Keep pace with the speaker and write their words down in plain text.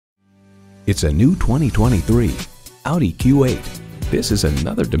It's a new 2023 Audi Q8. This is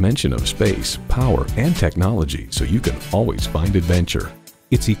another dimension of space, power, and technology, so you can always find adventure.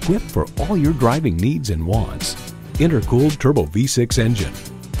 It's equipped for all your driving needs and wants. Intercooled turbo V6 engine,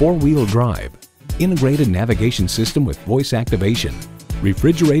 four-wheel drive, integrated navigation system with voice activation,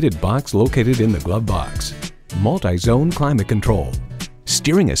 refrigerated box located in the glove box, multi-zone climate control,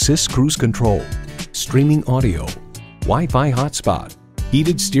 steering assist cruise control, streaming audio, Wi-Fi hotspot,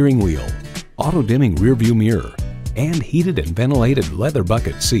 heated steering wheel, auto-dimming rearview mirror, and heated and ventilated leather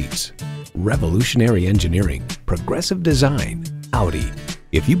bucket seats. Revolutionary engineering, progressive design, Audi.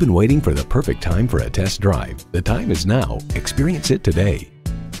 If you've been waiting for the perfect time for a test drive, the time is now. Experience it today.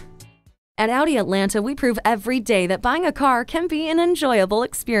 At Audi Atlanta, we prove every day that buying a car can be an enjoyable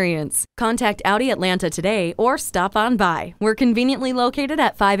experience. Contact Audi Atlanta today or stop on by. We're conveniently located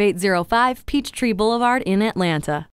at 5805 Peachtree Boulevard in Atlanta.